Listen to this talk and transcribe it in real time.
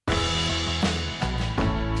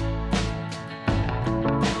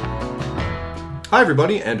Hi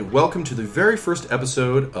everybody, and welcome to the very first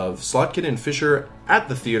episode of Slotkin and Fisher at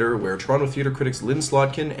the Theatre, where Toronto theatre critics Lynn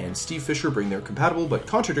Slotkin and Steve Fisher bring their compatible but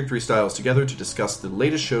contradictory styles together to discuss the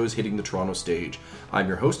latest shows hitting the Toronto stage. I'm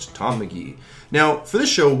your host, Tom McGee. Now, for this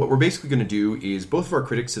show, what we're basically going to do is both of our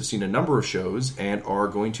critics have seen a number of shows and are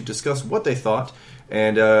going to discuss what they thought,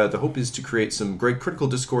 and the hope is to create some great critical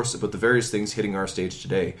discourse about the various things hitting our stage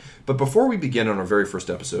today. But before we begin on our very first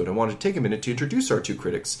episode, I wanted to take a minute to introduce our two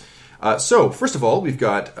critics. So, first of all, we've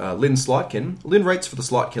got Lynn Slotkin. Lynn writes for the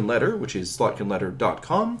Slotkin Letter, which is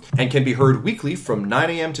slotkinletter.com, and can be heard weekly from 9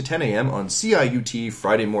 a.m. to 10 a.m. on CIUT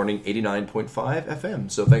Friday morning 89.5 FM.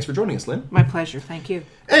 So thanks for joining us, Lynn. My pleasure, thank you.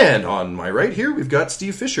 And on my right here, we've got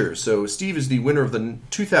Steve Fisher. So Steve is the winner of the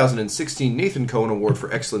 2016 Nathan Cohen Award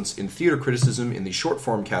for Excellence in Theatre Criticism in the short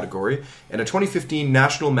form category, and a 2015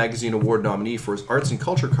 National Magazine Award nominee for his arts and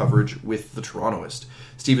culture coverage with The Torontoist.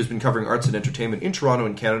 Steve has been covering arts and entertainment in Toronto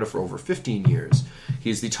and Canada for over 15 years.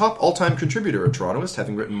 He is the top all-time contributor at Torontoist,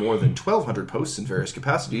 having written more than 1,200 posts in various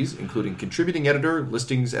capacities, including contributing editor,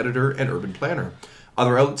 listings editor, and urban planner.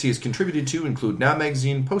 Other outlets he has contributed to include Now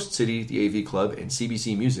Magazine, Post City, the AV Club, and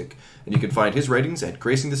CBC Music. And you can find his writings at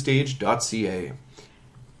gracingthestage.ca.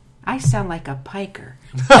 I sound like a piker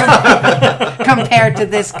compared to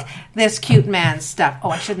this cute man's stuff.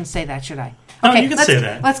 Oh, I shouldn't say that, should I? Okay, no, you can say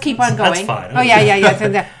that. Let's keep on going. That's fine. Oh,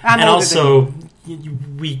 yeah. And also,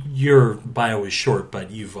 your bio is short,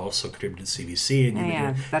 but you've also contributed to CBC,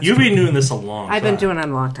 and you've been doing this a long time. I've been doing it a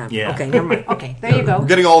long time. Yeah. Okay, never mind. Okay, there you go. We're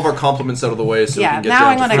getting all of our compliments out of the way so we can get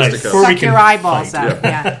now down I'm to going to suck your eyeballs out.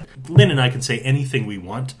 Yeah. Lynn and I can say anything we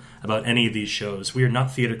want about any of these shows. We are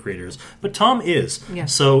not theatre creators, but Tom is. Yeah.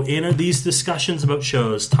 So in these discussions about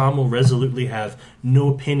shows, Tom will resolutely have no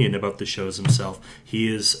opinion about the shows himself.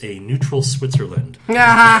 He is a neutral Switzerland.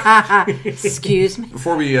 Excuse me.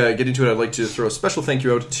 Before we get into it, I'd like to throw a special thank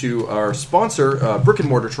you out to our sponsor, Brick and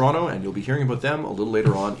Mortar Toronto, and you'll be hearing about them a little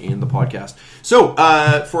later on in the podcast. So,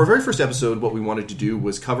 for our very first episode, what we wanted to do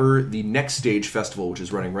was cover the Next Stage Festival, which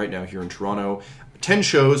is running right now here in Toronto. 10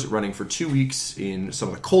 shows running for 2 weeks in some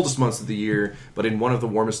of the coldest months of the year, but in one of the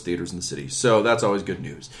warmest theaters in the city. So that's always good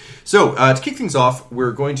news. So to kick things off,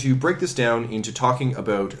 we're going to break this down into talking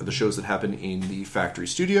about the shows that happen in the Factory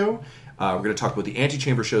Studio. We're going to talk about the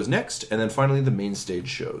Antechamber shows next, and then finally the main stage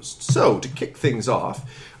shows. So to kick things off,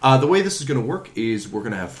 the way this is going to work is we're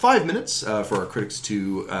going to have 5 minutes for our critics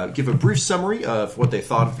to give a brief summary of what they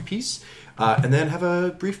thought of the piece, and then have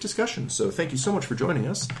a brief discussion. So thank you so much for joining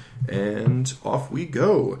us, and off we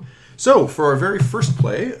go. So for our very first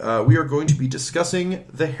play, we are going to be discussing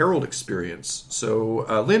the Herald Experience. So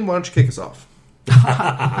Lynn, why don't you kick us off?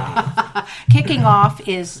 Kicking off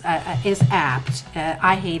is apt.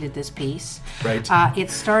 I hated this piece. Right. It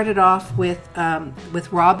started off with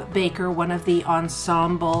Rob Baker, one of the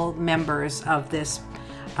ensemble members of this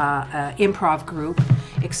improv group,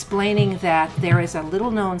 explaining that there is a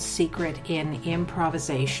little-known secret in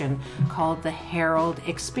improvisation called the Herald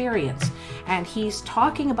Experience. And he's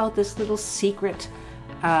talking about this little secret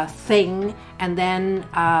thing, and then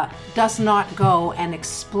does not go and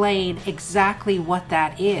explain exactly what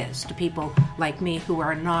that is to people like me who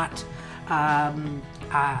are not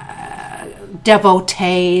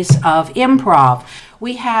devotees of improv.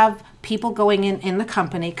 We have people going in the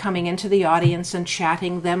company, coming into the audience and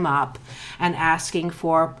chatting them up and asking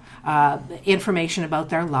for information about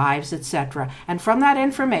their lives, etc. And from that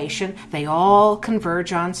information, they all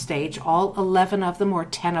converge on stage, all 11 of them or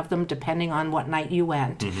 10 of them, depending on what night you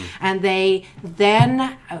went. Mm-hmm. And they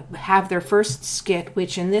then have their first skit,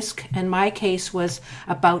 which in my case was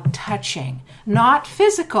about touching. Not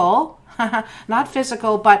physical,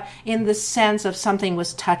 but in the sense of something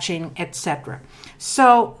was touching, etc.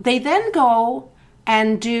 So they then go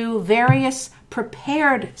and do various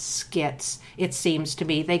prepared skits, it seems to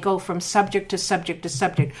me. They go from subject to subject to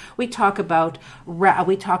subject. We talk about rabid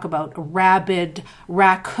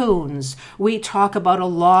raccoons. We talk about a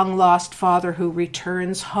long-lost father who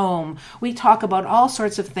returns home. We talk about all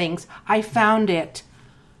sorts of things. I found it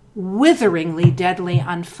witheringly, deadly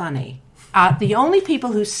unfunny. The only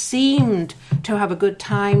people who seemed to have a good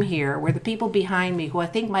time here were the people behind me, who I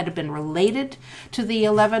think might have been related to the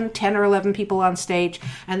 10 or 11 people on stage.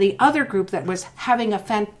 And the other group that was having a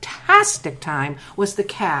fantastic time was the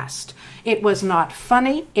cast. It was not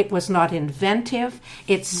funny. It was not inventive.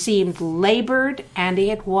 It seemed labored. And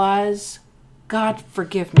it was, God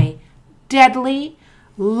forgive me, deadly,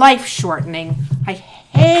 life-shortening. I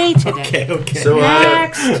hated it. Okay. So,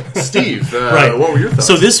 next. Steve, right. What were your thoughts?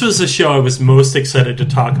 So this was the show I was most excited to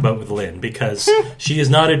talk about with Lynn, because she is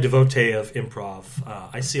not a devotee of improv.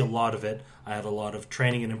 I see a lot of it. I have a lot of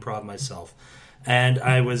training in improv myself. and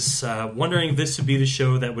I was wondering if this would be the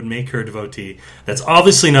show that would make her a devotee. That's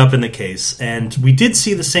obviously not been the case, and we did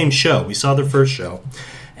see the same show. We saw their first show,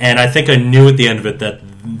 and I think I knew at the end of it that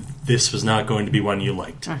this was not going to be one you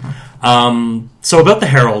liked. So about the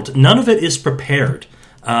Herald, none of it is prepared.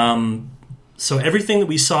 So everything that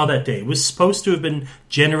we saw that day was supposed to have been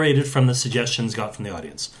generated from the suggestions got from the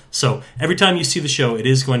audience. So every time you see the show, it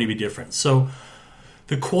is going to be different. So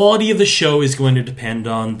the quality of the show is going to depend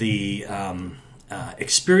on the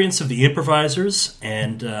experience of the improvisers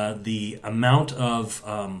and the amount of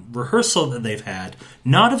rehearsal that they've had,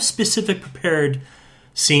 not of specific prepared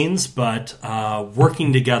scenes, but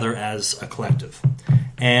working together as a collective.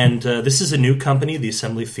 And this is a new company, the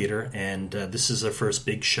Assembly Theatre, and this is their first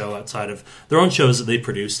big show outside of their own shows that they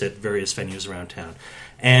produced at various venues around town.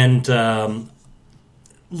 And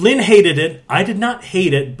Lynn hated it. I did not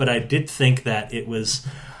hate it, but I did think that it was,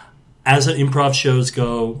 as improv shows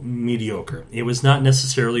go, mediocre. It was not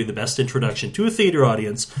necessarily the best introduction to a theater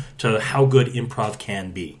audience to how good improv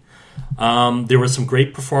can be. There were some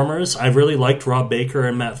great performers. I really liked Rob Baker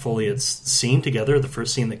and Matt Folliot's scene together, the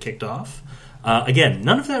first scene that kicked off. Again,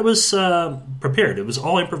 none of that was prepared. It was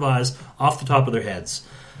all improvised off the top of their heads.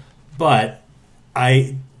 But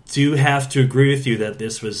I do have to agree with you that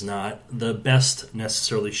this was not the best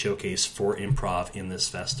necessarily showcase for improv in this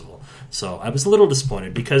festival. So I was a little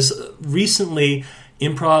disappointed because recently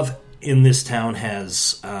improv in this town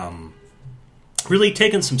has really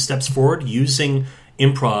taken some steps forward using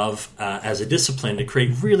improv as a discipline to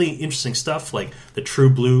create really interesting stuff like the True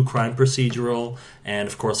Blue crime procedural, and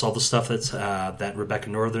of course all the stuff that's that Rebecca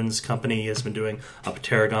Northern's company has been doing up at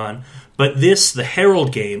Tarragon. But this, the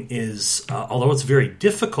Herald game, is although it's a very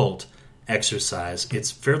difficult exercise, it's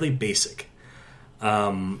fairly basic.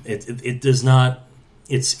 It does not.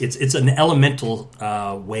 It's an elemental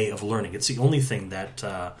way of learning. It's the only thing that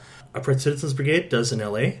Upright Citizens Brigade does in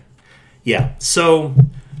LA. Yeah, so.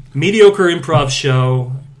 Mediocre improv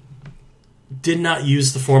show, did not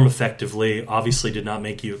use the form effectively, obviously did not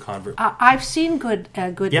make you a convert. I've seen good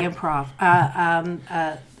improv.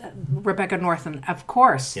 Rebecca Northern, of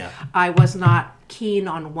course. Yeah. I was not keen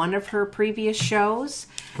on one of her previous shows,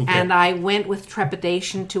 and I went with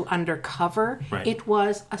trepidation to Undercover. Right. It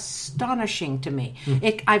was astonishing to me.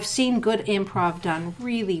 I've seen good improv done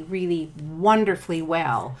really, really wonderfully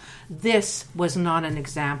well. This was not an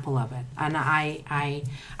example of it, and I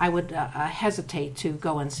would hesitate to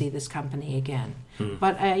go and see this company again.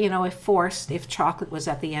 But if chocolate was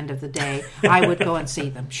at the end of the day, I would go and see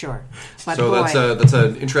them. Sure. But so boy, that's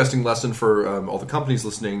an interesting lesson for all the companies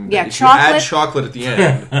listening. Yeah, if chocolate. you add chocolate at the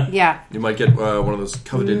end, yeah, you might get one of those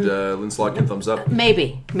coveted Lynn Slotkin thumbs up.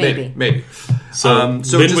 maybe. So Lynn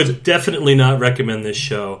just would definitely not recommend this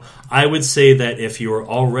show. I would say that if you are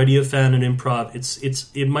already a fan of improv,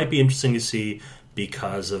 it might be interesting to see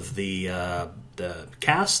because of the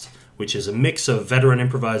cast, which is a mix of veteran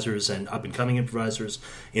improvisers and up-and-coming improvisers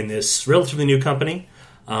in this relatively new company.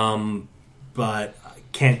 But I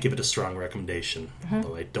can't give it a strong recommendation,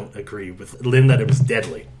 although I don't agree with Lynn that it was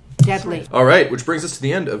deadly. Deadly. All right, which brings us to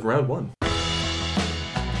the end of round one.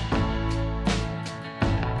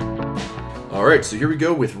 All right, so here we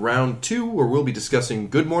go with round two, where we'll be discussing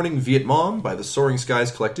Good Morning Viet Mom by the Soaring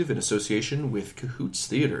Skies Collective in association with Cahoots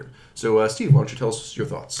Theatre. So, Steve, why don't you tell us your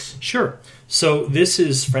thoughts? Sure. So this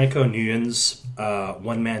is Franco Nguyen's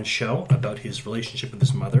one-man show about his relationship with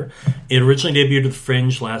his mother. It originally debuted at the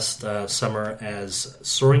Fringe last summer as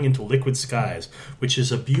Soaring into Liquid Skies, which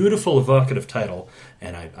is a beautiful, evocative title,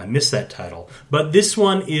 and I missed that title. But this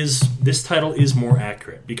title is more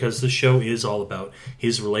accurate because the show is all about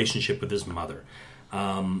his relationship with his mother,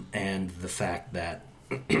 and the fact that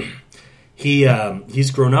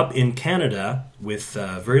he's grown up in Canada with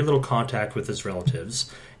very little contact with his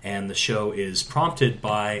relatives. And the show is prompted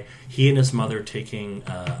by he and his mother taking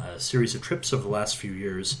a series of trips over the last few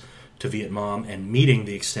years to Vietnam and meeting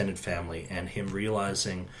the extended family, and him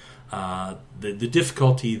realizing the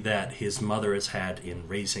difficulty that his mother has had in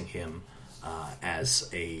raising him as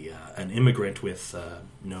an immigrant with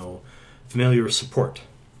no familiar support.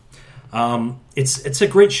 It's a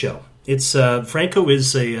great show. It's Franco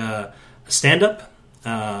is a stand-up.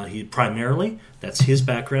 He primarily, that's his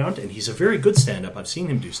background, and he's a very good stand-up. I've seen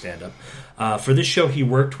him do stand-up. For this show, he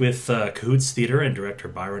worked with Cahoots Theatre and director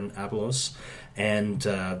Byron Abelos, and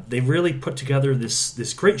they really put together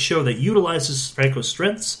this great show that utilizes Franco's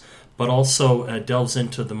strengths, but also delves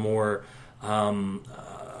into the more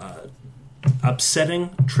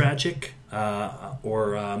upsetting, tragic,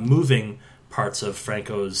 or moving parts of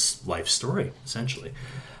Franco's life story, essentially.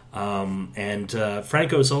 And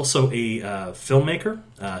Franco is also a filmmaker.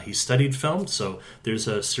 He studied film, so there's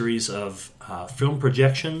a series of film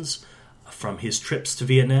projections from his trips to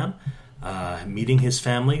Vietnam, meeting his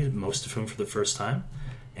family, most of whom for the first time.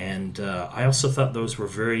 And I also thought those were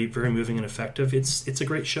very, very moving and effective. It's a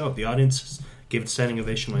great show. The audience gave it a standing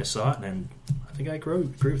ovation when I saw it, and I think I agree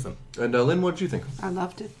with them. And Lynn, what did you think? I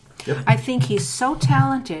loved it. Yep. I think he's so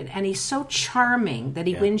talented and he's so charming that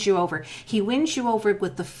he wins you over. He wins you over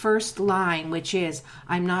with the first line, which is,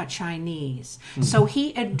 "I'm not Chinese." So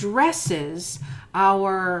he addresses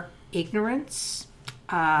our ignorance.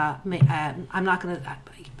 I'm not going to...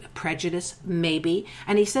 prejudice, maybe.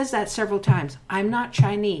 And he says that several times. "I'm not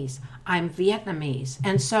Chinese. I'm Vietnamese."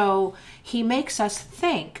 And so he makes us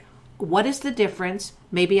think, what is the difference?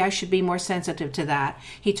 Maybe I should be more sensitive to that.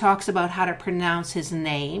 He talks about how to pronounce his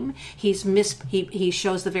name. He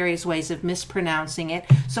shows the various ways of mispronouncing it.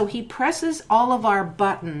 So he presses all of our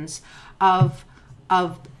buttons of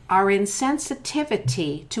our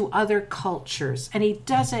insensitivity to other cultures. And he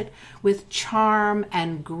does it with charm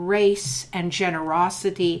and grace and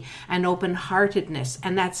generosity and open-heartedness.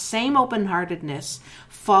 And that same open-heartedness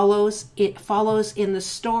follows in the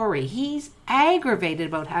story. He's aggravated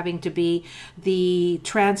about having to be the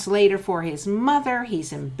translator for his mother.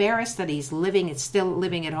 He's embarrassed that he's still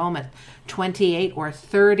living at home at 28 or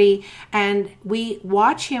 30. And we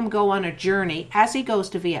watch him go on a journey as he goes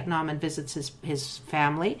to Vietnam and visits his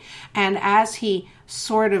family, and as he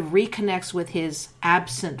sort of reconnects with his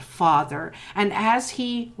absent father, and as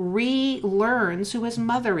he relearns who his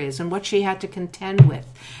mother is and what she had to contend with,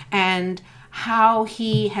 and how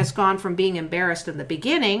he has gone from being embarrassed in the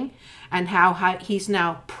beginning and how he's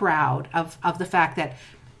now proud of the fact that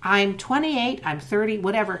I'm 28, I'm 30,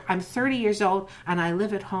 whatever, I'm 30 years old and I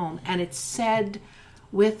live at home. And it's said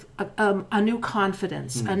with a new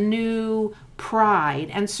confidence, a new pride,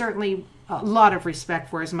 and certainly a lot of respect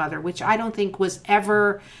for his mother, which I don't think was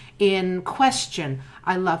ever in question.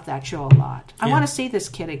 I love that show a lot. I want to see this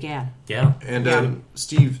kid again. Yeah. And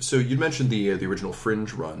Steve, so you mentioned the original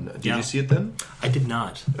Fringe run. Did you see it then? I did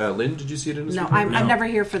not. Lynn, did you see it in a No, I'm never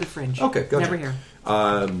here for the Fringe. Okay, gotcha. Never here.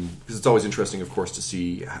 Because it's always interesting, of course, to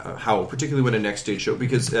see how, particularly when a Next Stage show,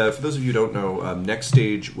 because for those of you who don't know, Next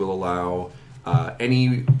Stage will allow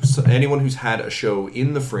anyone who's had a show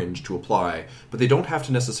in the Fringe to apply, but they don't have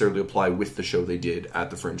to necessarily apply with the show they did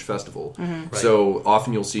at the Fringe Festival. Mm-hmm. Right. So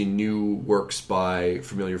often you'll see new works by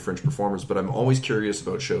familiar Fringe performers, but I'm always curious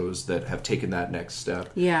about shows that have taken that next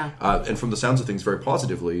step. Yeah. And from the sounds of things, very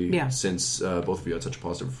positively, since both of you had such a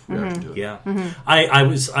positive reaction to it. Yeah.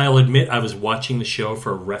 Mm-hmm. I'll admit, I was watching the show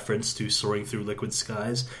for a reference to Soaring Through Liquid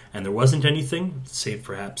Skies, and there wasn't anything, save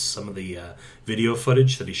perhaps some of the video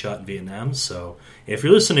footage that he shot in Vietnam. So if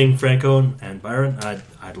you're listening, Franco and Byron,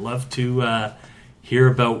 I'd love to hear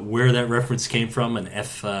about where that reference came from and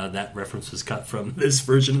if that reference was cut from this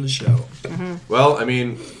version of the show. Mm-hmm. Well, I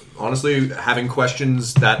mean, honestly, having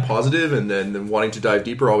questions that positive and then wanting to dive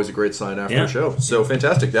deeper, always a great sign after a show. So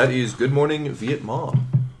fantastic. That is Good Morning Vietnam.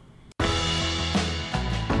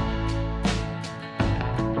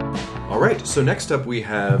 All right, so next up we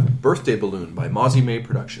have Birthday Balloon by Mozzie May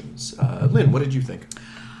Productions. Lynn, what did you think?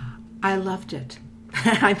 I loved it.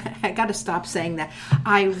 I got to stop saying that.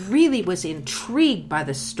 I really was intrigued by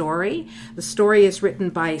the story. The story is written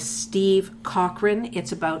by Steve Cochran.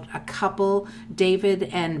 It's about a couple, David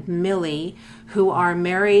and Millie, who are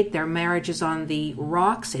married. Their marriage is on the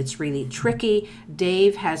rocks. It's really tricky.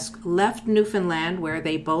 Dave has left Newfoundland, where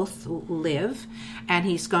they both live, and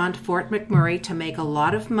he's gone to Fort McMurray to make a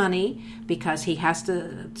lot of money because he has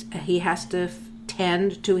to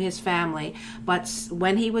tend to his family. But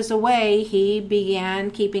when he was away, he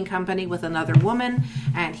began keeping company with another woman,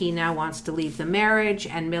 and he now wants to leave the marriage,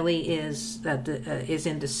 and Millie is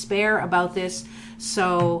in despair about this.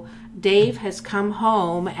 So Dave has come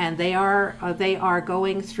home, and they are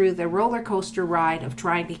going through the roller coaster ride of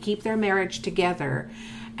trying to keep their marriage together,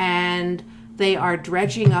 and they are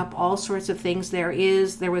dredging up all sorts of things. There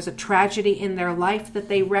was a tragedy in their life that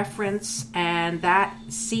they reference, and that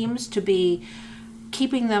seems to be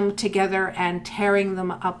keeping them together and tearing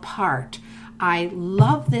them apart. I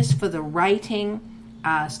love this for the writing.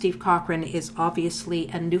 Steve Cochran is obviously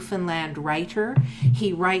a Newfoundland writer.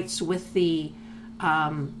 He writes with the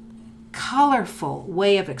colorful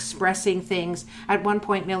way of expressing things. At one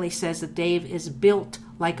point, Millie says that Dave is built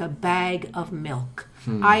like a bag of milk.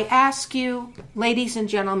 I ask you, ladies and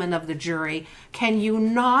gentlemen of the jury, can you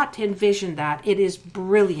not envision that? It is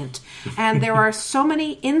brilliant. And there are so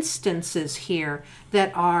many instances here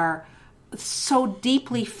that are so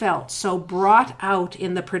deeply felt, so brought out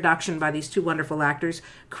in the production by these two wonderful actors,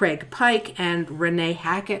 Craig Pike and Renee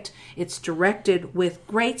Hackett. It's directed with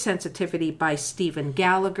great sensitivity by Stephen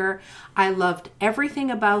Gallagher. I loved everything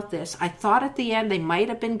about this. I thought at the end they might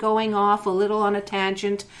have been going off a little on a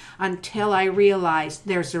tangent until I realized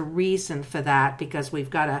there's a reason for that, because we've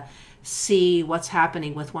got to see what's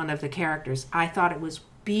happening with one of the characters. I thought it was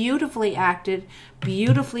beautifully acted,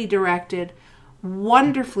 beautifully directed,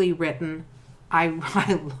 wonderfully written. I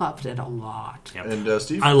loved it a lot. Yep. And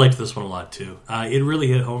Steve? I liked this one a lot too. It really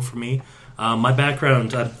hit home for me. My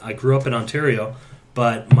background, I grew up in Ontario,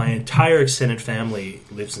 but my entire extended family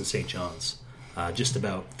lives in St. John's. Just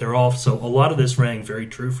about. They're all, so a lot of this rang very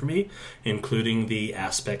true for me, including the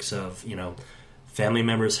aspects of, family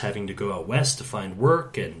members having to go out west to find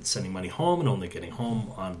work and sending money home and only getting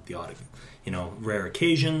home on the odd, rare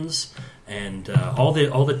occasions, and all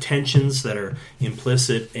the tensions that are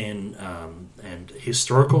implicit in and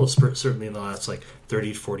historical, certainly in the last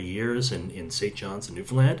 30 to 40 years in St. John's and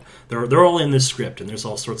Newfoundland. They're all in this script, and there's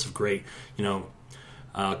all sorts of great,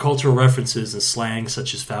 cultural references and slang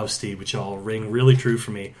such as Fausti, which all ring really true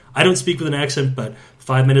for me. I don't speak with an accent, but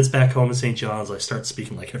 5 minutes back home in St. John's, I start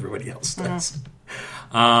speaking like everybody else does.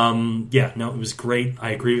 It was great. I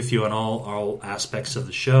agree with you on all aspects of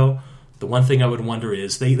the show. The one thing I would wonder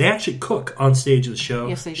is they actually cook on stage of the show.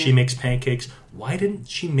 Yes, they do. She makes pancakes. Why didn't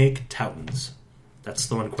she make toutons? That's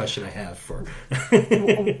the one question I have for.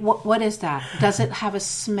 What is that? Does it have a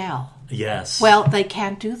smell? Yes. Well, they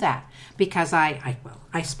can't do that because I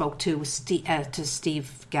spoke to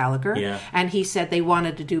Steve Gallagher, Yeah. and he said they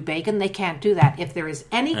wanted to do bacon. They can't do that. If there is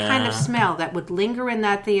any kind of smell that would linger in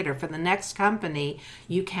that theater for the next company,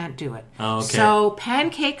 you can't do it. Oh, okay. So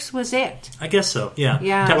pancakes was it. I guess so. Yeah.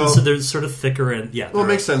 Yeah. Toutons, Well, they're sort of thicker and Well, it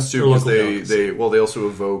makes sense too, they're because local delicacies. they also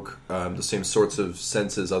evoke the same sorts of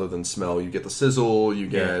senses other than smell. You get the sizzle, you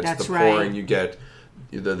get That's the right. pouring, you get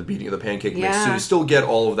the beating of the pancake mix. Yeah. So you still get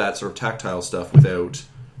all of that sort of tactile stuff without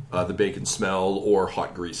the bacon smell or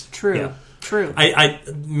hot grease. True. Yeah. True. I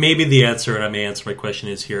maybe the answer, and I may answer my question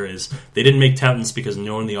is they didn't make toutons because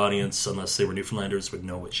no one in the audience, unless they were Newfoundlanders, would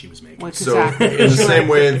know what she was making. Well, So exactly. in the same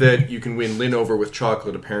way that you can win Lynn over with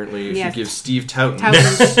chocolate, apparently, if Yes. you give Steve Toutons,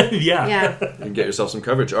 Toutons. yeah. Yeah. you can get yourself some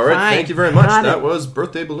coverage. All right, Fine. thank you very much. Got it. That was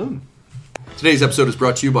Birthday Balloon. Today's episode is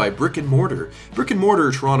brought to you by Brick and Mortar. Brick and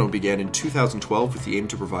Mortar Toronto began in 2012 with the aim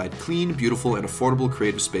to provide clean, beautiful, and affordable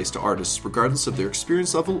creative space to artists, regardless of their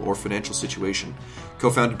experience level or financial situation.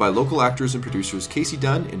 Co-founded by local actors and producers Casey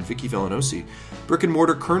Dunn and Vicky Villanosi, Brick and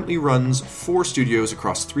Mortar currently runs 4 studios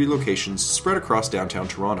across 3 locations spread across downtown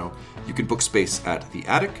Toronto. You can book space at The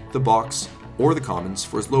Attic, The Box, or The Commons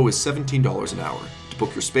for as low as $17 an hour. To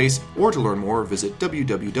book your space or to learn more, visit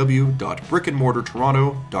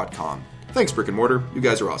www.brickandmortartoronto.com. Thanks, Brick and Mortar. You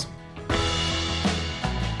guys are awesome.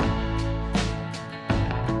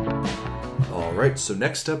 All right, so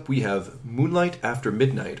next up we have Moonlight After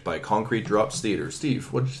Midnight by Concrete Drops Theater.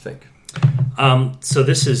 Steve, what did you think? So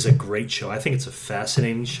this is a great show. I think it's a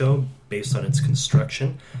fascinating show based on its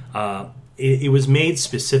construction. It was made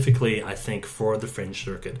specifically, I think, for the Fringe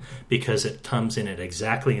circuit because it comes in at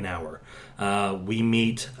exactly an hour. We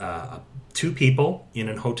meet 2 people in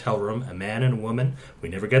a hotel room, a man and a woman. We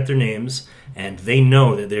never get their names, and they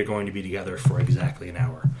know that they're going to be together for exactly an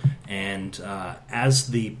hour. And as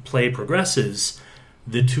the play progresses,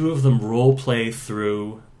 the 2 of them role play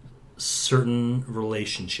through certain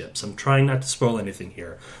relationships. I'm trying not to spoil anything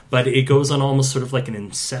here, but it goes on almost sort of like an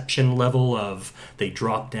Inception level of they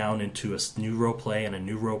drop down into a new role play and a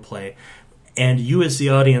new role play. And you as the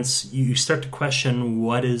audience, you start to question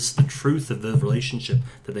what is the truth of the relationship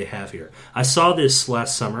that they have here. I saw this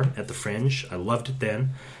last summer at the Fringe. I loved it then,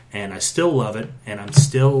 and I still love it. And I'm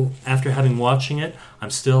still, after having watching it, I'm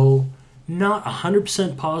still not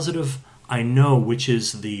 100% positive I know which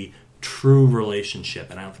is the true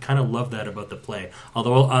relationship. And I kind of love that about the play.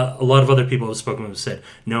 Although a lot of other people have spoken have said,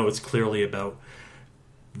 no, it's clearly about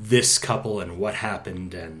this couple and what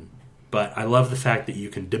happened But I love the fact that you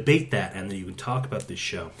can debate that and that you can talk about this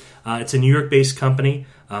show. It's a New York-based company.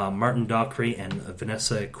 Martin Dockery and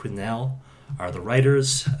Vanessa Quinnell are the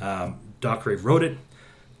writers. Dockery wrote it.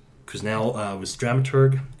 Quinnell was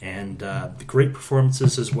dramaturg. And the great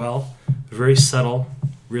performances as well. Very subtle,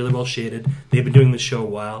 really well shaded. They've been doing the show a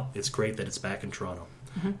while. It's great that it's back in Toronto.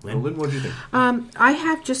 Lynn, what do you think? I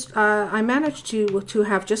have just I managed to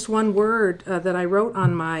have just one word that I wrote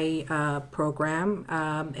on my program,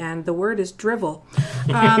 and the word is drivel.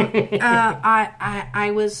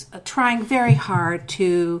 I was trying very hard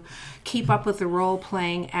to keep up with the role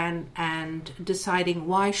playing and deciding,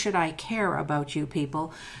 why should I care about you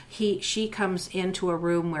people? She comes into a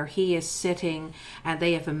room where he is sitting, and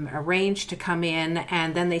they have arranged to come in,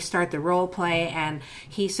 and then they start the role play, and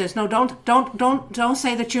he says, no, don't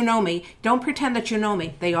say that you know me. Don't pretend that you know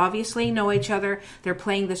me. They obviously know each other. They're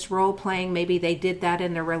playing this role playing. Maybe they did that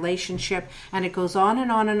in their relationship, and it goes on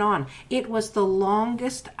and on and on. It was the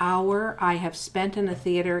longest hour I have spent in a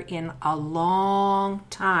theater in a long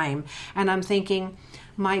time, and I'm thinking,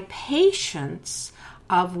 my patience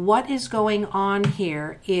of what is going on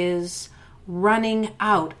here is running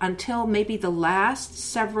out until maybe the last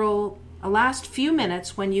few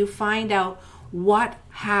minutes, when you find out what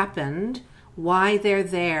happened, why they're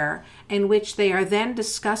there, in which they are then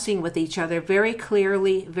discussing with each other very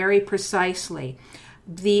clearly, very precisely.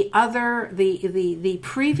 The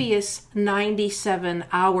previous 97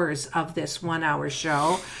 hours of this 1 hour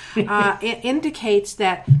show, it indicates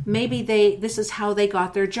that maybe this is how they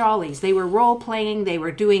got their jollies. They were role playing, they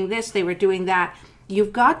were doing this, they were doing that.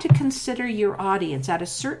 You've got to consider your audience. At a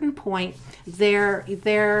certain point, their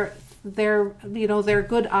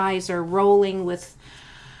good eyes are rolling with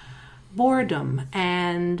boredom,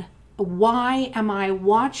 and why am I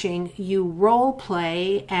watching you role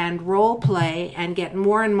play and get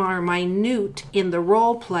more and more minute in the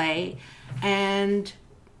role play? And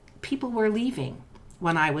people were leaving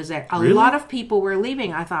when I was there. A lot of people were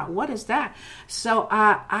leaving. I thought, what is that? So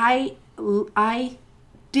I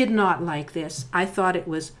did not like this. I thought it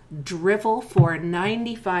was drivel for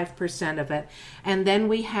 95% of it. And then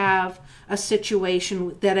we have a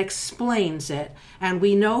situation that explains it, and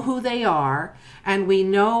we know who they are, and we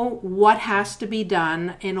know what has to be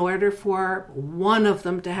done in order for one of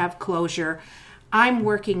them to have closure. I'm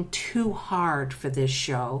working too hard for this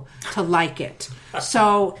show to like it.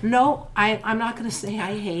 So, no, I'm not going to say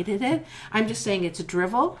I hated it. I'm just saying it's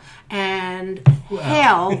drivel, and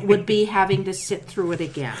hell would be having to sit through it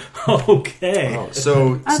again. Okay. Oh,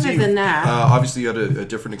 so, other Steve, than that, obviously you had a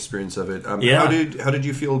different experience of it. How did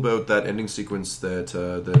you feel about that ending sequence that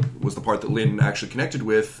was the part that Lynn actually connected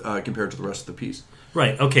with compared to the rest of the piece?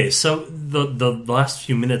 Right, okay, so the last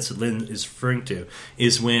few minutes that Lynn is referring to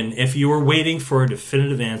is when, if you were waiting for a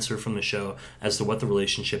definitive answer from the show as to what the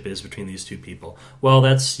relationship is between these two people, well,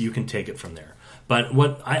 you can take it from there. But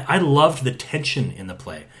what I loved the tension in the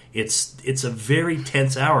play. It's a very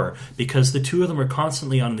tense hour because the two of them are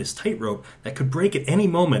constantly on this tightrope that could break at any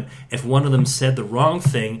moment if one of them said the wrong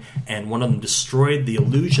thing and one of them destroyed the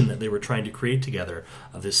illusion that they were trying to create together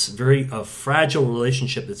of this very fragile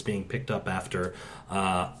relationship that's being picked up after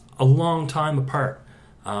a long time apart.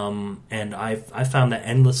 And I found that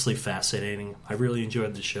endlessly fascinating. I really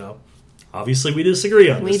enjoyed the show. Obviously, we disagree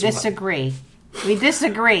on this. We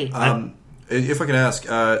disagree. If I can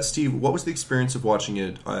ask, Steve, what was the experience of watching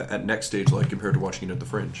it at Next Stage like compared to watching it at the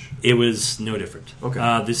Fringe? It was no different.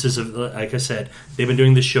 Okay. This is, like I said, they've been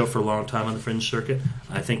doing this show for a long time on the Fringe circuit.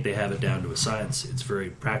 I think they have it down to a science. It's very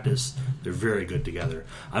practiced. They're very good together.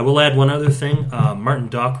 I will add one other thing. Martin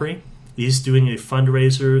Dockery, he's doing a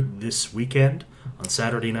fundraiser this weekend on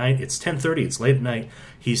Saturday night. It's 10:30. It's late at night.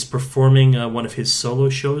 He's performing one of his solo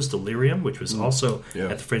shows, Delirium, which was also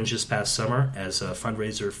at the Fringe this past summer as a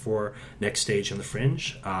fundraiser for Next Stage and the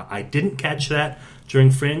Fringe. I didn't catch that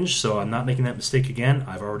during Fringe, so I'm not making that mistake again.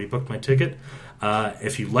 I've already booked my ticket.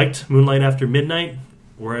 If you liked Moonlight After Midnight,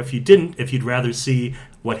 or if you didn't, if you'd rather see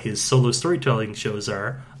what his solo storytelling shows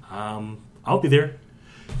are, I'll be there.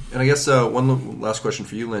 And I guess one last question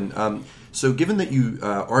for you, Lynn. So given that you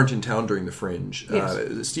aren't in town during the Fringe,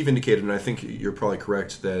 yes. Steve indicated, and I think you're probably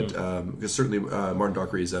correct, that because certainly Martin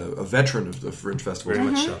Dockery is a veteran of the Fringe Festival. Very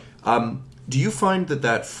much so. Do you find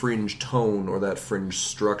that Fringe tone or that Fringe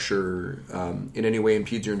structure in any way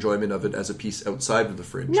impedes your enjoyment of it as a piece outside of the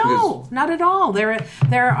Fringe? No, not at all. There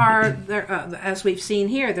are as we've seen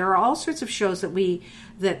here, there are all sorts of shows that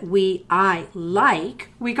I like,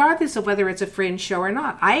 regardless of whether it's a Fringe show or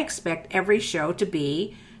not. I expect every show to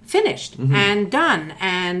be finished and done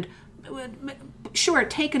and sure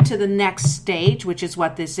taken to the next stage, which is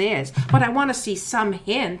what this is, but I want to see some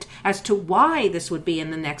hint as to why this would be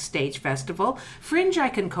in the Next Stage festival. Fringe I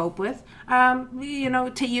can cope with.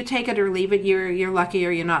 You take it or leave it. You're lucky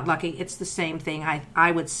or you're not lucky. It's the same thing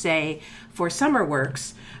I would say for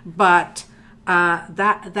SummerWorks, but no.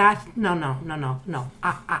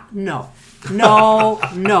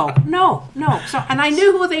 So, and I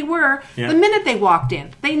knew who they were the minute they walked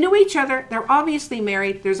in. They knew each other. They're obviously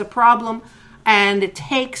married. There's a problem, and it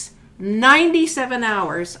takes 97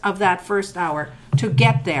 hours of that first hour to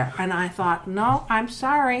get there. And I thought, no, I'm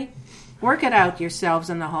sorry. Work it out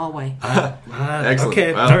yourselves in the hallway. Excellent.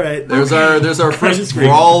 Okay, Well, all right. There's our first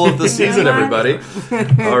brawl of the season, everybody.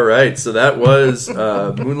 All right, so that was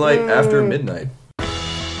Moonlight After Midnight.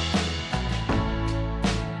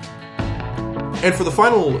 And for the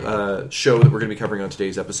final show that we're going to be covering on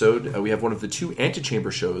today's episode, we have one of the two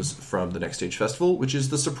Antechamber shows from the Next Stage Festival, which is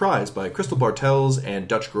The Surprise by Crystal Bartels and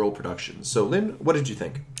Dutch Girl Productions. So, Lynn, what did you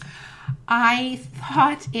think? I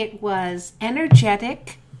thought it was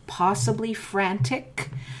energetic, possibly frantic,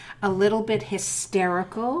 a little bit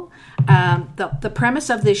hysterical. The premise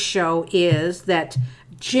of this show is that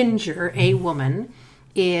Ginger, a woman,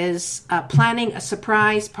 is planning a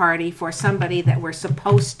surprise party for somebody that we're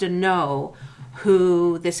supposed to know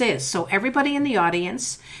who this is. So everybody in the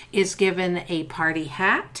audience is given a party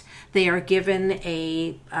hat. They are given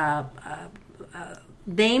a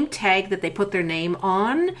name tag that they put their name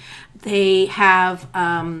on. They have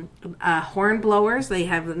horn blowers. They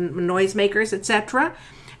have noisemakers, etc.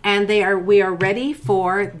 And we are ready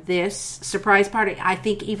for this surprise party. I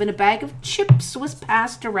think even a bag of chips was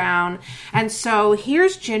passed around. And so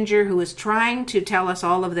here's Ginger, who is trying to tell us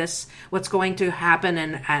all of this, what's going to happen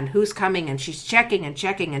and who's coming. And she's checking and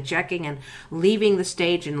checking and checking and leaving the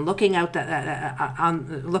stage and looking out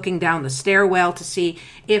looking down the stairwell to see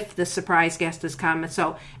if the surprise guest has come. And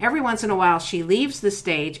so every once in a while she leaves the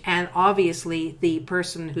stage, and obviously the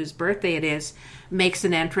person whose birthday it is makes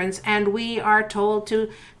an entrance, and we are told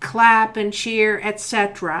to clap and cheer,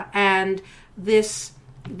 etc. And this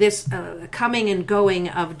coming and going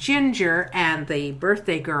of Ginger and the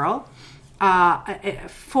birthday girl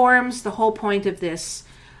forms the whole point of this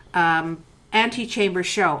Antechamber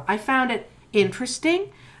show. I found it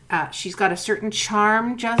interesting. She's got a certain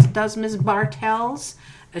charm, just does Ms. Bartels.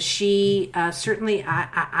 She certainly,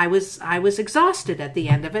 I was exhausted at the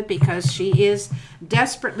end of it, because she is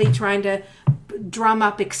desperately trying to drum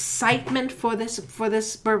up excitement for this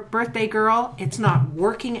birthday girl. It's not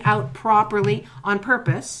working out properly on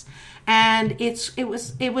purpose, and it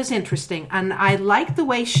was interesting, and I liked the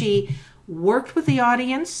way she worked with the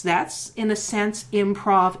audience. That's in a sense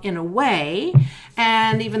improv in a way,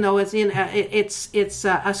 and even though it's a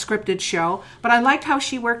scripted show, but I liked how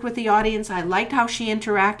she worked with the audience. I liked how she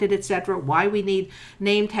interacted, etc. Why we need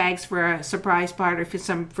name tags for a surprise party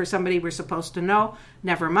for somebody we're supposed to know,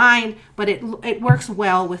 never mind. But it works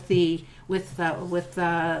well with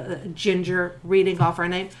Ginger reading off her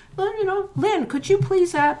name. Well, Lynn, could you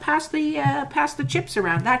please pass the chips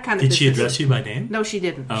around? That kind of. Did she address you by name? No, she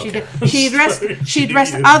didn't. Okay. She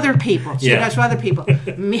addressed other people. She addressed other people.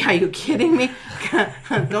 Me? Are you kidding me?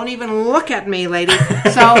 Don't even look at me, lady.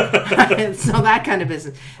 So that kind of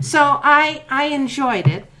business. So I enjoyed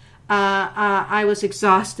it. I was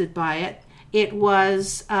exhausted by it. It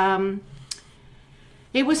was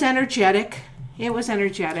energetic. It was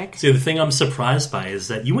energetic. See, the thing I'm surprised by is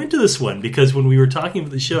that you went to this one, because when we were talking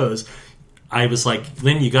about the shows, I was like,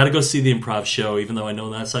 Lynn, you got to go see the improv show, even though I know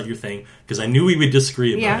that's not your thing, because I knew we would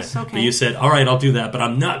disagree about it. Okay. But you said, all right, I'll do that, but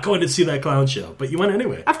I'm not going to see that clown show. But you went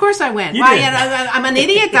anyway. Of course I went. You did. I'm an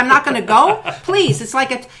idiot. I'm not going to go. Please, it's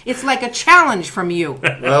like a challenge from you.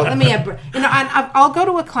 Well, I'll go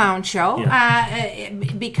to a clown show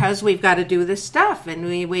because we've got to do this stuff,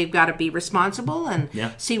 and we've got to be responsible and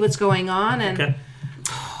see what's going on. And okay.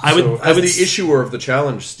 As the issuer of the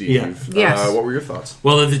challenge, Steve, Yes. what were your thoughts?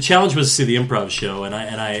 Well, the challenge was to see the improv show, and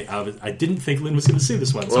I didn't think Lynn was going to see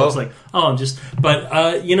this one, so I was like,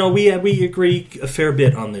 but we agree a fair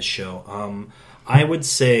bit on this show. I would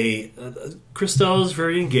say Christelle is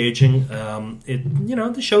very engaging.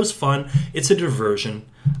 The show's fun. It's a diversion.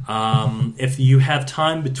 If you have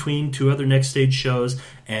time between two other Next Stage shows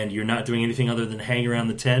and you're not doing anything other than hang around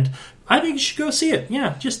the tent, I think you should go see it.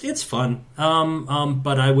 Yeah, it's fun.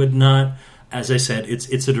 But I would not, as I said,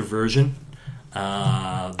 it's a diversion.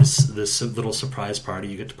 This little surprise party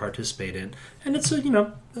you get to participate in, and it's a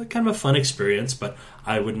kind of a fun experience. But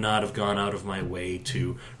I would not have gone out of my way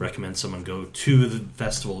to recommend someone go to the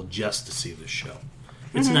festival just to see this show.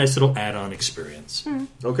 It's a nice little add-on experience.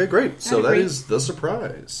 Okay, great. So that is The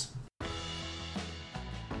Surprise.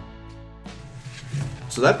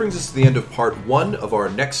 So that brings us to the end of part 1 of our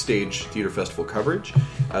Next Stage Theatre Festival coverage.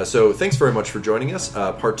 So thanks very much for joining us.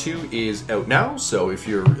 Part 2 is out now, so if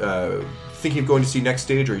you're thinking of going to see Next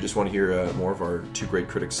Stage, or you just want to hear more of our two great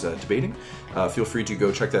critics debating, feel free to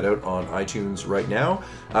go check that out on iTunes right now.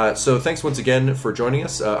 So thanks once again for joining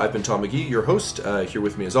us. I've been Tom McGee, your host. Here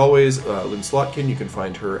with me as always, Lynn Slotkin. You can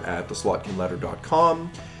find her at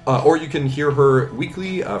theslotkinladder.com. Or you can hear her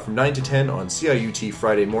weekly from 9 to 10 on CIUT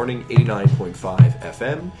Friday morning, 89.5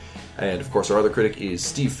 FM. And, of course, our other critic is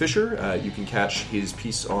Steve Fisher. You can catch his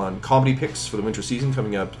piece on comedy picks for the winter season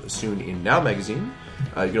coming up soon in Now Magazine.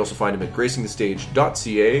 You can also find him at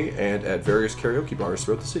gracingthestage.ca and at various karaoke bars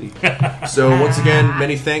throughout the city. So, once again,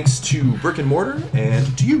 many thanks to Brick and Mortar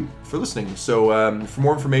and to you for listening. So, for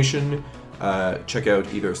more information, check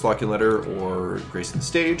out either Slotkin Letter or Gracing the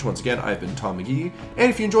Stage. Once again, I've been Tom McGee. And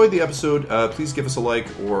if you enjoyed the episode, please give us a like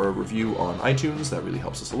or a review on iTunes. That really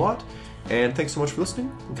helps us a lot. And thanks so much for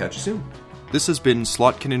listening. We'll catch you soon. This has been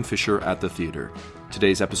Slotkin and Fisher at the Theatre.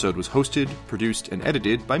 Today's episode was hosted, produced, and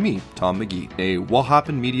edited by me, Tom McGee, a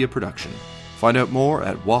Wallhappen Media production. Find out more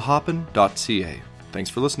at wallhappen.ca. Thanks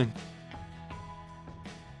for listening.